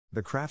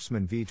The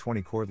Craftsman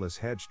V20 Cordless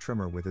Hedge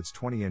trimmer with its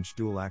 20-inch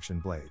dual-action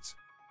blades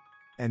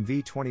and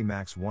V20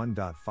 MAX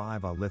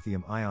 1.5A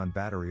lithium-ion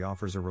battery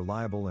offers a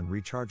reliable and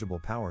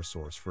rechargeable power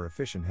source for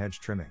efficient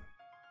hedge trimming.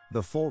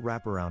 The full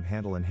wraparound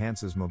handle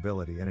enhances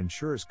mobility and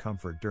ensures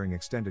comfort during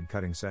extended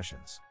cutting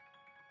sessions,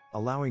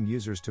 allowing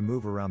users to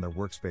move around their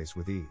workspace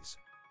with ease.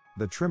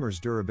 The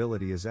trimmer's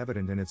durability is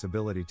evident in its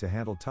ability to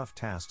handle tough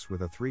tasks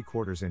with a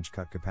 3/4 inch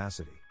cut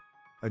capacity.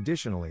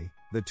 Additionally,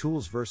 the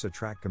tool's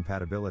VersaTrack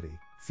compatibility,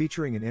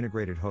 featuring an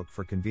integrated hook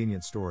for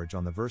convenient storage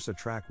on the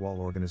VersaTrack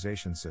Wall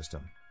Organization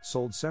System,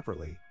 sold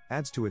separately,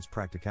 adds to its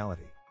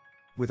practicality.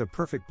 With a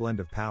perfect blend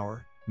of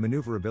power,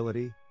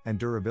 maneuverability, and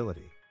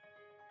durability,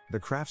 the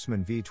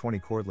Craftsman V20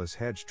 Cordless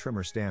Hedge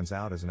trimmer stands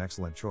out as an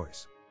excellent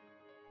choice,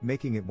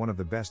 making it one of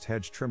the best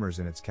hedge trimmers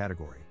in its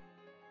category.